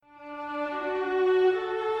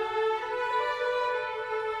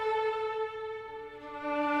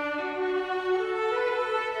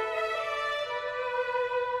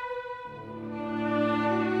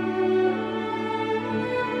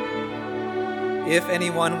If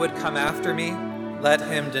anyone would come after me, let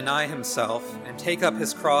him deny himself and take up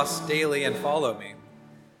his cross daily and follow me.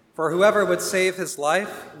 For whoever would save his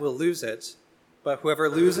life will lose it, but whoever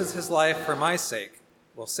loses his life for my sake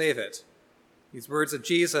will save it. These words of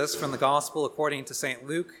Jesus from the Gospel according to St.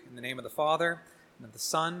 Luke, in the name of the Father, and of the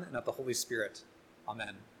Son, and of the Holy Spirit.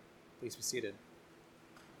 Amen. Please be seated.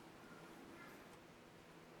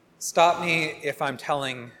 Stop me if I'm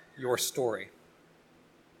telling your story.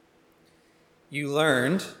 You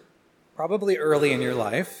learned, probably early in your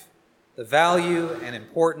life, the value and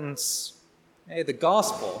importance, the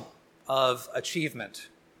gospel of achievement.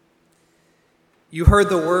 You heard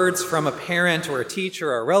the words from a parent or a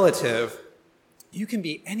teacher or a relative, you can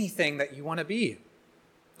be anything that you want to be.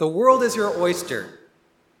 The world is your oyster.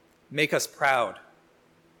 Make us proud.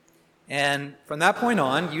 And from that point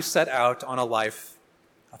on, you set out on a life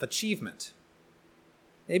of achievement.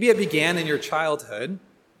 Maybe it began in your childhood,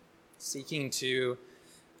 seeking to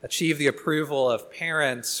achieve the approval of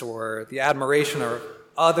parents or the admiration of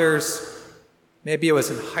others. Maybe it was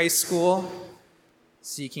in high school,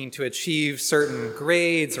 seeking to achieve certain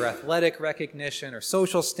grades or athletic recognition or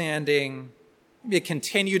social standing. Maybe it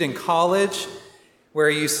continued in college, where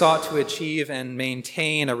you sought to achieve and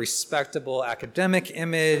maintain a respectable academic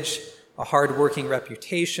image, a hardworking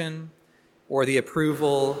reputation, or the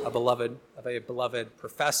approval of a beloved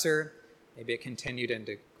professor. Maybe it continued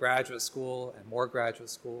into graduate school and more graduate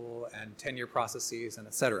school and tenure processes and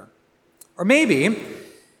etc. Or maybe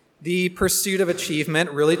the pursuit of achievement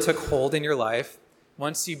really took hold in your life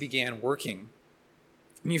once you began working.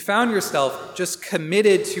 And you found yourself just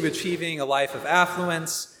committed to achieving a life of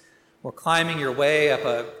affluence or climbing your way up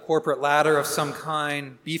a corporate ladder of some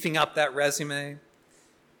kind, beefing up that resume.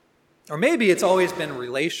 Or maybe it's always been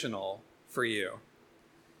relational for you,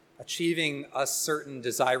 achieving a certain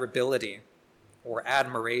desirability or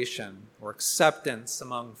admiration or acceptance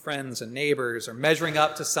among friends and neighbors, or measuring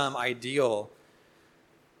up to some ideal.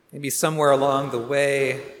 Maybe somewhere along the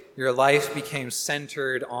way, your life became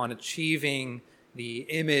centered on achieving the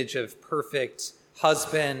image of perfect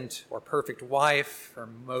husband or perfect wife or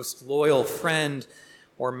most loyal friend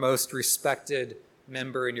or most respected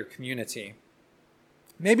member in your community.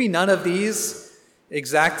 Maybe none of these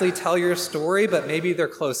exactly tell your story, but maybe they're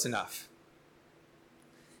close enough.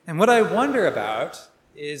 And what I wonder about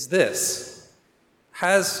is this: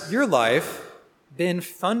 has your life been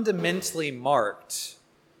fundamentally marked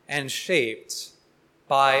and shaped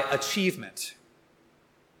by achievement?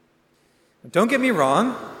 Don't get me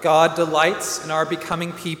wrong, God delights in our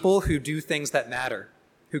becoming people who do things that matter,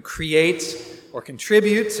 who create or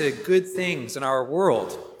contribute to good things in our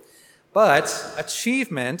world. But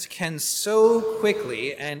achievement can so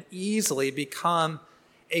quickly and easily become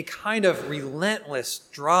a kind of relentless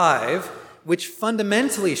drive which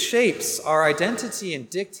fundamentally shapes our identity and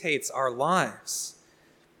dictates our lives.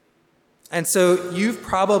 And so you've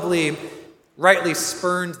probably rightly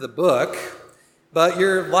spurned the book, but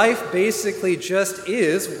your life basically just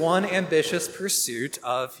is one ambitious pursuit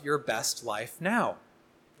of your best life now.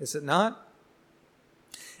 Is it not?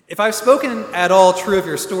 If I've spoken at all true of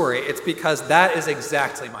your story, it's because that is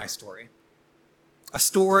exactly my story. A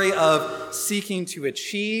story of seeking to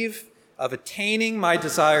achieve, of attaining my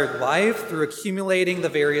desired life through accumulating the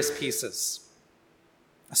various pieces.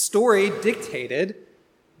 A story dictated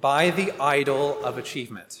by the idol of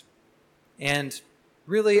achievement. And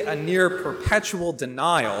really a near perpetual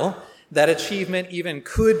denial that achievement even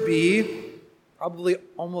could be, probably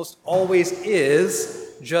almost always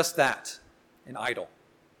is, just that, an idol.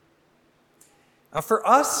 Now for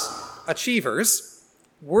us achievers,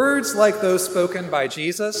 words like those spoken by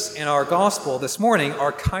Jesus in our gospel this morning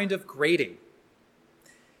are kind of grating.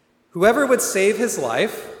 Whoever would save his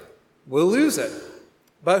life will lose it,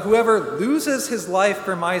 but whoever loses his life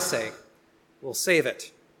for my sake will save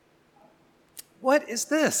it. What is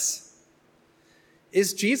this?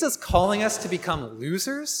 Is Jesus calling us to become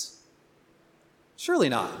losers? Surely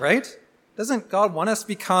not, right? Doesn't God want us to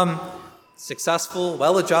become successful,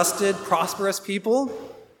 well-adjusted, prosperous people?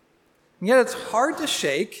 And yet it's hard to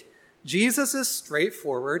shake Jesus'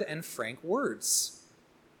 straightforward and frank words.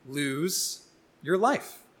 Lose your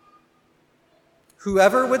life.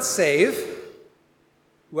 Whoever would save,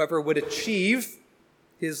 whoever would achieve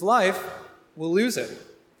his life will lose it.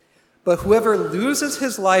 But whoever loses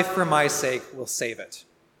his life for my sake will save it.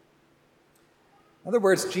 In other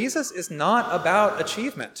words, Jesus is not about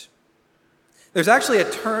achievement. There's actually a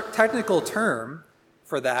technical term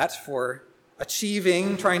for that, for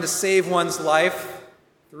achieving, trying to save one's life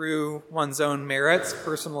through one's own merits,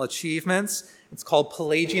 personal achievements, It's called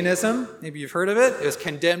Pelagianism. Maybe you've heard of it. It was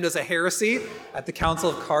condemned as a heresy at the Council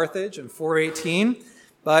of Carthage in 418,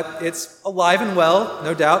 but it's alive and well,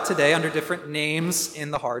 no doubt, today under different names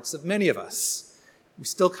in the hearts of many of us. We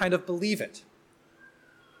still kind of believe it.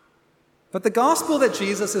 But the gospel that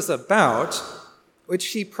Jesus is about, which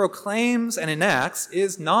he proclaims and enacts,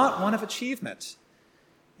 is not one of achievement.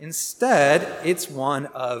 Instead, it's one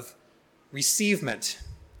of receivement,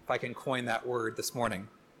 if I can coin that word this morning.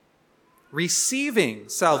 Receiving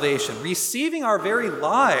salvation, receiving our very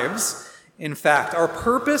lives, in fact, our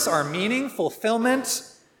purpose, our meaning, fulfillment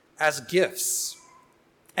as gifts.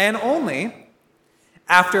 And only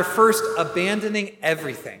after first abandoning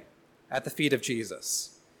everything at the feet of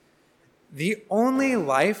Jesus. The only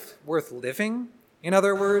life worth living, in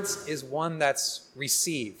other words, is one that's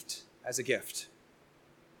received as a gift.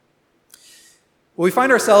 Well, we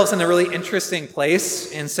find ourselves in a really interesting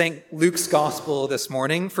place in St. Luke's gospel this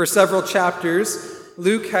morning. For several chapters,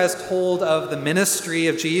 Luke has told of the ministry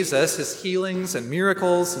of Jesus, his healings and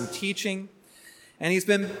miracles and teaching. And he's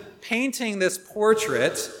been painting this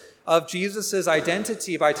portrait of Jesus'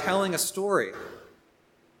 identity by telling a story.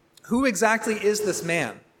 Who exactly is this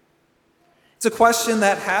man? It's a question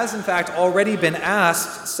that has, in fact, already been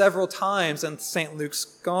asked several times in St. Luke's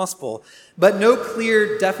gospel, but no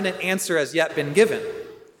clear, definite answer has yet been given.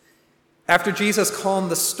 After Jesus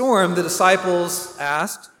calmed the storm, the disciples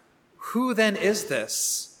asked, "Who then is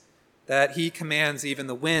this that he commands even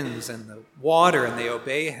the winds and the water and they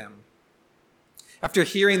obey him?" After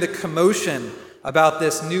hearing the commotion about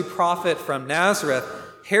this new prophet from Nazareth,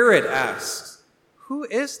 Herod asks, "Who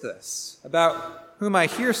is this about whom I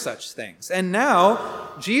hear such things?" And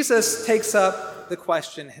now Jesus takes up the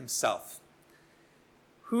question himself.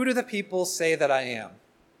 Who do the people say that I am?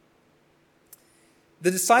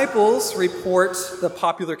 The disciples report the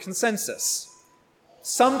popular consensus.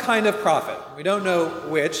 Some kind of prophet. We don't know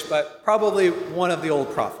which, but probably one of the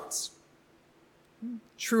old prophets.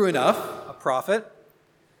 True enough, a prophet.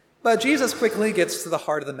 But Jesus quickly gets to the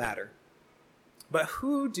heart of the matter. But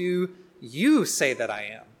who do you say that I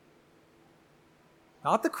am?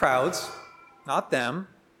 Not the crowds, not them,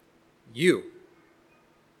 you.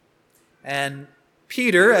 And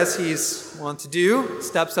Peter, as he's wont to do,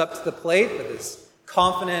 steps up to the plate with his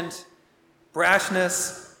confident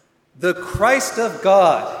brashness. "The Christ of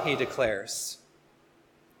God," he declares.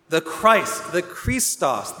 The Christ, the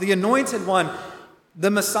Christos, the anointed one, the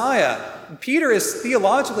Messiah. And Peter is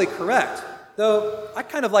theologically correct, though I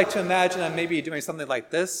kind of like to imagine I'm maybe doing something like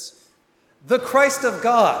this. The Christ of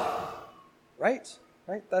God, right?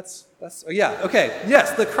 Right? Yes,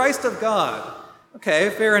 the Christ of God. Okay,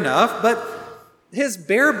 fair enough. But his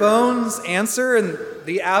bare bones answer and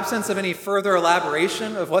the absence of any further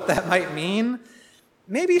elaboration of what that might mean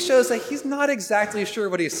maybe shows that he's not exactly sure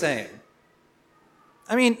what he's saying.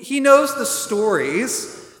 I mean, he knows the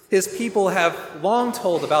stories his people have long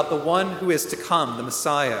told about the one who is to come, the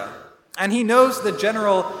Messiah. And he knows the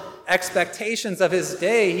general expectations of his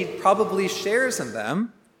day. He probably shares in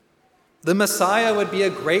them. The Messiah would be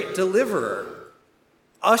a great deliverer,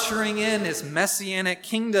 ushering in his messianic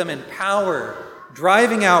kingdom and power,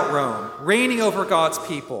 driving out Rome, reigning over God's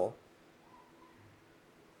people.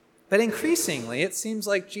 But increasingly, it seems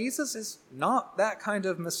like Jesus is not that kind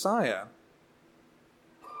of Messiah.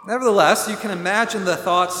 Nevertheless, you can imagine the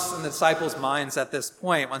thoughts in the disciples' minds at this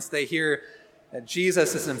point once they hear that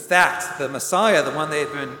Jesus is in fact the Messiah, the one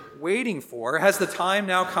they've been waiting for. Has the time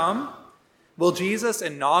now come? Will Jesus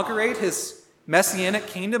inaugurate his messianic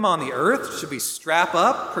kingdom on the earth? Should we strap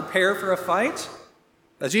up, prepare for a fight?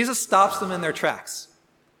 But Jesus stops them in their tracks.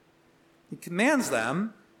 He commands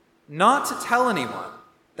them not to tell anyone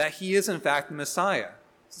that he is in fact the Messiah.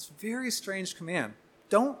 It's a very strange command.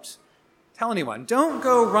 Don't tell anyone. Don't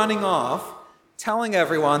go running off telling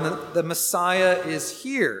everyone that the Messiah is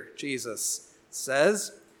here, Jesus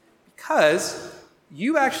says, because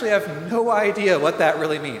you actually have no idea what that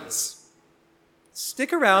really means.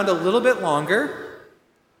 Stick around a little bit longer,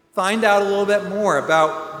 find out a little bit more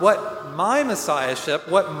about what my messiahship,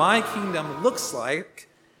 what my kingdom looks like,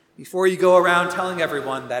 before you go around telling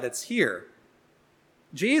everyone that it's here.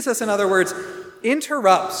 Jesus, in other words,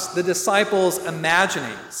 interrupts the disciples'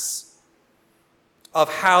 imaginings of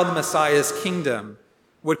how the Messiah's kingdom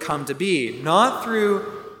would come to be, not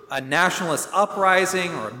through a nationalist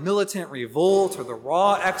uprising or a militant revolt or the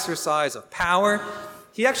raw exercise of power.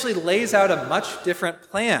 He actually lays out a much different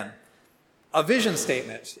plan, a vision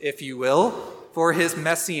statement, if you will, for his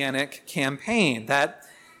messianic campaign that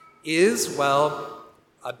is, well,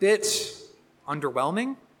 a bit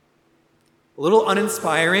underwhelming, a little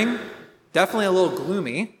uninspiring, definitely a little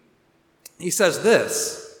gloomy. He says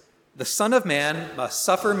this: the Son of Man must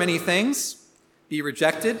suffer many things, be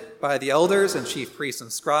rejected by the elders and chief priests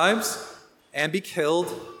and scribes, and be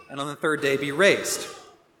killed, and on the third day be raised.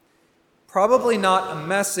 Probably not a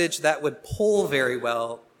message that would pull very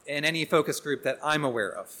well in any focus group that I'm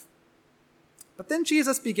aware of. But then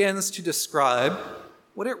Jesus begins to describe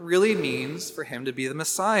what it really means for him to be the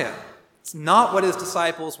Messiah. It's not what his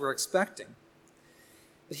disciples were expecting.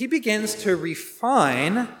 But he begins to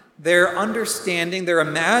refine their understanding, their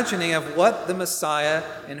imagining of what the Messiah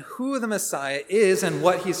and who the Messiah is and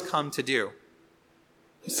what he's come to do.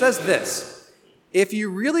 He says this: if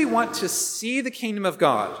you really want to see the kingdom of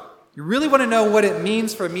God, you really want to know what it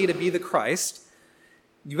means for me to be the Christ,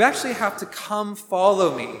 you actually have to come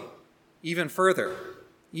follow me even further,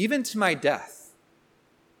 even to my death.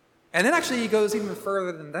 And then actually he goes even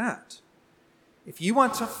further than that. If you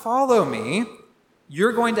want to follow me,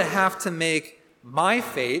 you're going to have to make my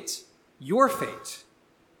fate your fate,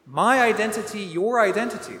 my identity your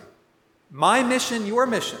identity, my mission your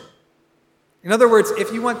mission. In other words,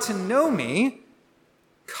 if you want to know me,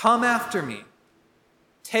 come after me.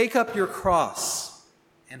 Take up your cross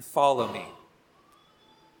and follow me.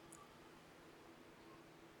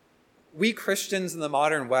 We Christians in the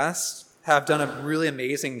modern West have done a really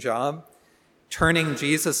amazing job turning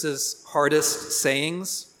Jesus' hardest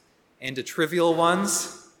sayings into trivial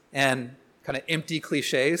ones and kind of empty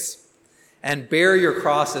cliches. And bear your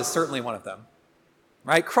cross is certainly one of them.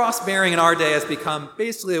 Right? Cross-bearing in our day has become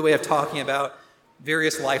basically a way of talking about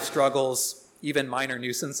various life struggles, even minor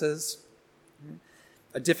nuisances.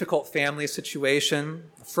 A difficult family situation,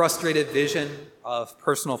 a frustrated vision of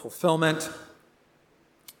personal fulfillment,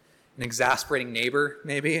 an exasperating neighbor,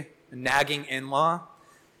 maybe, a nagging in-law.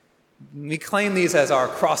 We claim these as our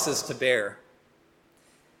crosses to bear.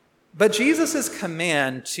 But Jesus'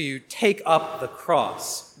 command to take up the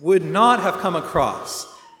cross would not have come across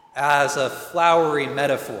as a flowery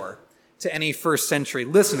metaphor to any first century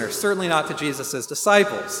listener, certainly not to Jesus'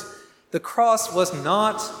 disciples. The cross was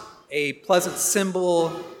not a pleasant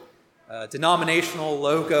symbol, a denominational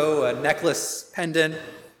logo, a necklace pendant.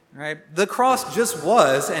 Right? The cross just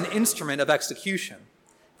was an instrument of execution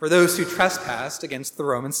for those who trespassed against the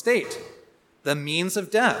Roman state, the means of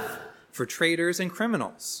death for traitors and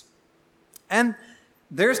criminals. And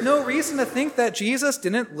there's no reason to think that Jesus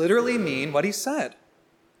didn't literally mean what he said.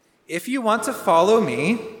 If you want to follow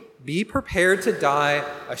me, be prepared to die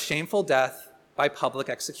a shameful death by public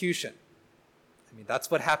execution. I mean,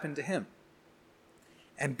 that's what happened to him.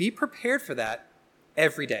 And be prepared for that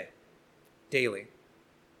every day, daily.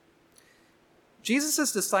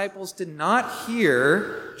 Jesus' disciples did not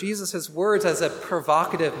hear Jesus' words as a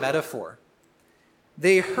provocative metaphor.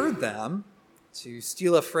 They heard them, to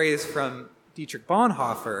steal a phrase from Dietrich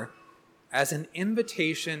Bonhoeffer, as an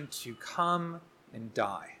invitation to come and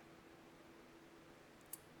die.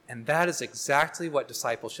 And that is exactly what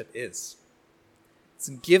discipleship is. It's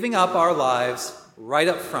giving up our lives right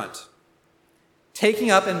up front,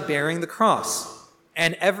 taking up and bearing the cross,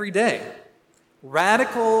 and every day,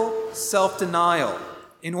 radical self-denial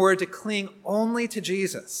in order to cling only to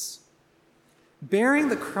Jesus. Bearing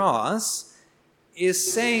the cross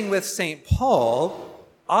is saying with St. Paul,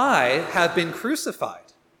 I have been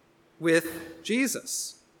crucified with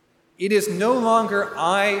Jesus. It is no longer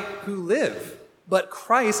I who live, but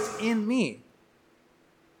Christ in me.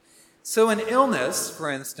 So an illness, for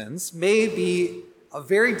instance, may be a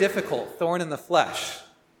very difficult thorn in the flesh,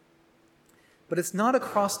 but it's not a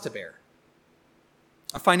cross to bear.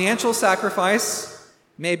 A financial sacrifice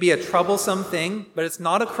may be a troublesome thing, but it's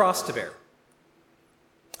not a cross to bear.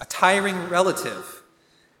 A tiring relative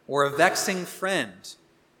or a vexing friend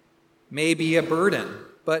may be a burden,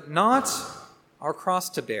 but not our cross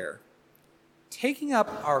to bear. Taking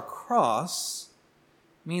up our cross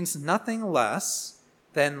means nothing less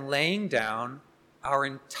than laying down our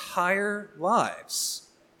entire lives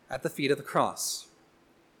at the feet of the cross,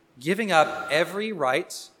 giving up every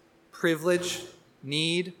right, privilege,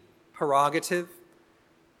 need, prerogative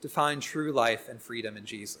to find true life and freedom in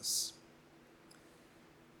Jesus.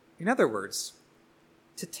 In other words,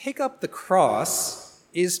 to take up the cross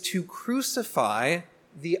is to crucify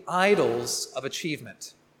the idols of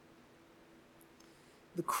achievement.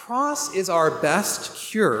 The cross is our best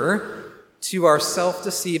cure to our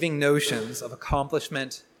self-deceiving notions of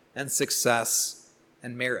accomplishment and success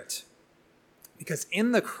and merit. Because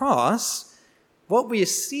in the cross, what we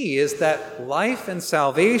see is that life and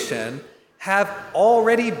salvation have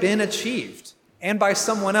already been achieved, and by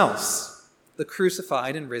someone else, the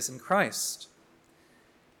crucified and risen Christ.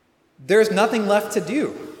 There's nothing left to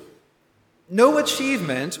do. No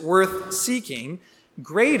achievement worth seeking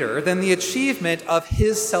greater than the achievement of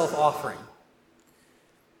his self-offering.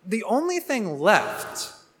 The only thing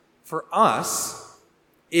left for us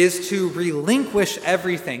is to relinquish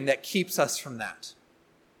everything that keeps us from that.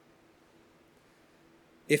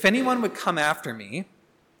 If anyone would come after me,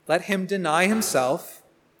 let him deny himself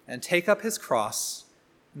and take up his cross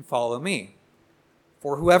and follow me.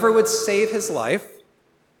 For whoever would save his life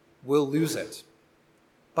will lose it.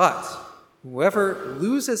 But whoever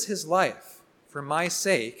loses his life for my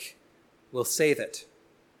sake will save it.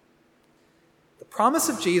 The promise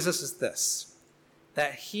of Jesus is this,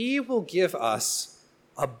 that he will give us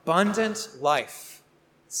abundant life,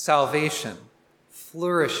 salvation,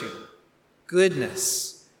 flourishing,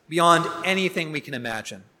 goodness, beyond anything we can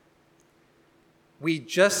imagine. We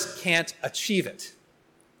just can't achieve it.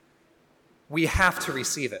 We have to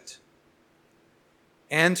receive it.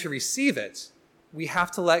 And to receive it, we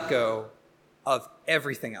have to let go of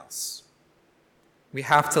everything else. We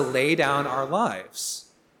have to lay down our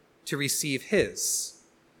lives to receive his.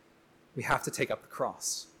 We have to take up the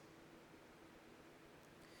cross.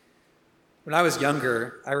 When I was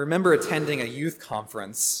younger, I remember attending a youth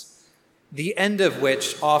conference, the end of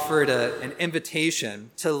which offered an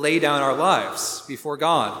invitation to lay down our lives before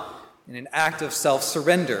God in an act of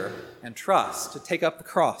self-surrender and trust, to take up the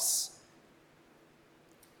cross.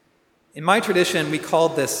 In my tradition, we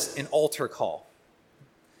called this an altar call.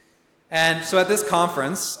 And so at this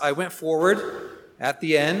conference, I went forward at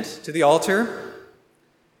the end to the altar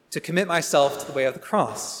to commit myself to the way of the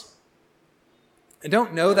cross. I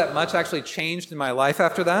don't know that much actually changed in my life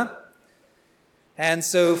after that. And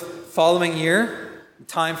so following year, the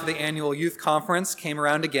time for the annual youth conference came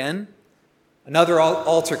around again. Another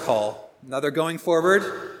altar call, another going forward,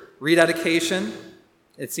 rededication.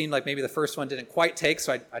 It seemed like maybe the first one didn't quite take,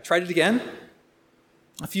 so I tried it again.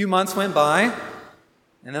 A few months went by,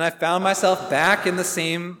 and then I found myself back in the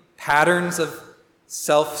same patterns of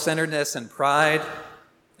self-centeredness and pride,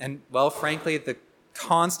 and, well, frankly, the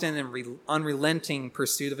constant and unrelenting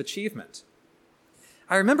pursuit of achievement.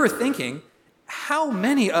 I remember thinking, how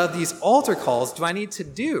many of these altar calls do I need to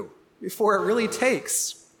do before it really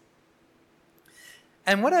takes?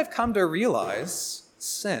 And what I've come to realize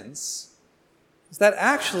since is that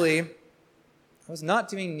actually I was not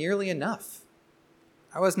doing nearly enough.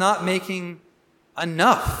 I was not making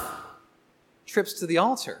enough trips to the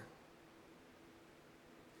altar.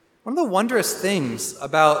 One of the wondrous things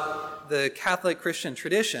about the Catholic Christian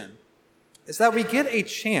tradition is that we get a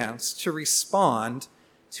chance to respond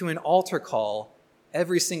to an altar call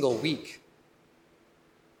every single week.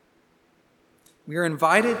 We are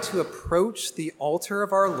invited to approach the altar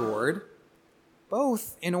of our Lord,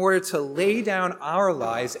 both in order to lay down our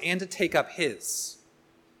lives and to take up his,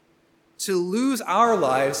 to lose our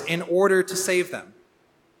lives in order to save them.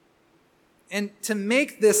 And to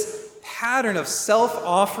make this pattern of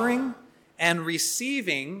self-offering and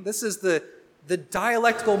receiving, this is the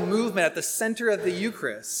dialectical movement at the center of the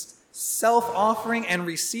Eucharist, self-offering and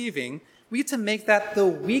receiving, we get to make that the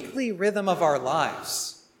weekly rhythm of our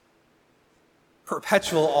lives.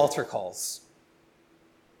 Perpetual altar calls.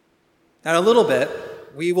 Now, in a little bit,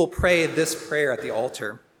 we will pray this prayer at the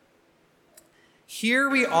altar. Here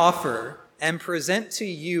we offer and present to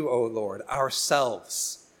you, O Lord,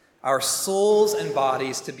 ourselves, our souls and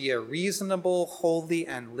bodies to be a reasonable, holy,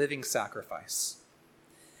 and living sacrifice.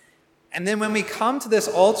 And then when we come to this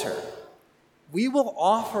altar, we will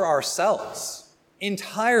offer ourselves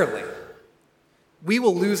entirely. We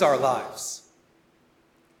will lose our lives.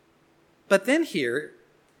 But then here,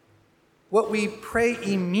 what we pray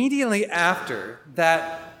immediately after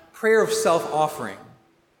that prayer of self-offering,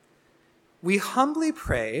 we humbly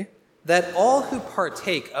pray that all who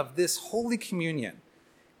partake of this Holy Communion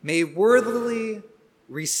may worthily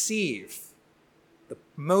receive the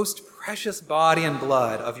most precious body and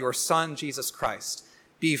blood of your Son, Jesus Christ,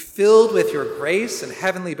 be filled with your grace and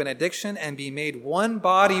heavenly benediction, and be made one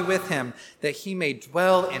body with him, that he may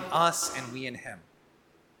dwell in us and we in him.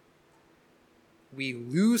 We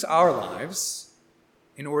lose our lives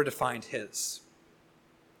in order to find his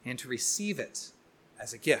and to receive it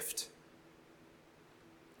as a gift.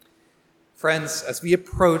 Friends, as we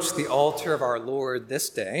approach the altar of our Lord this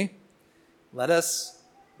day, let us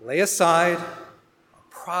lay aside our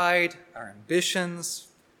pride, our ambitions,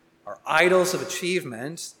 our idols of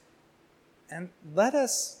achievement, and let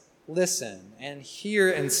us listen and hear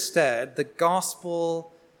instead the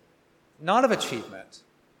gospel, not of achievement,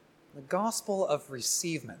 the gospel of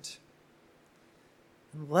receivement.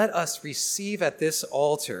 And let us receive at this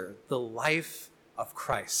altar the life of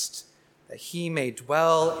Christ, that he may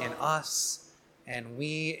dwell in us and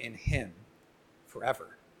we in him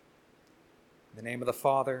forever. In the name of the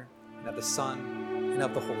Father, and of the Son, and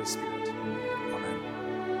of the Holy Spirit.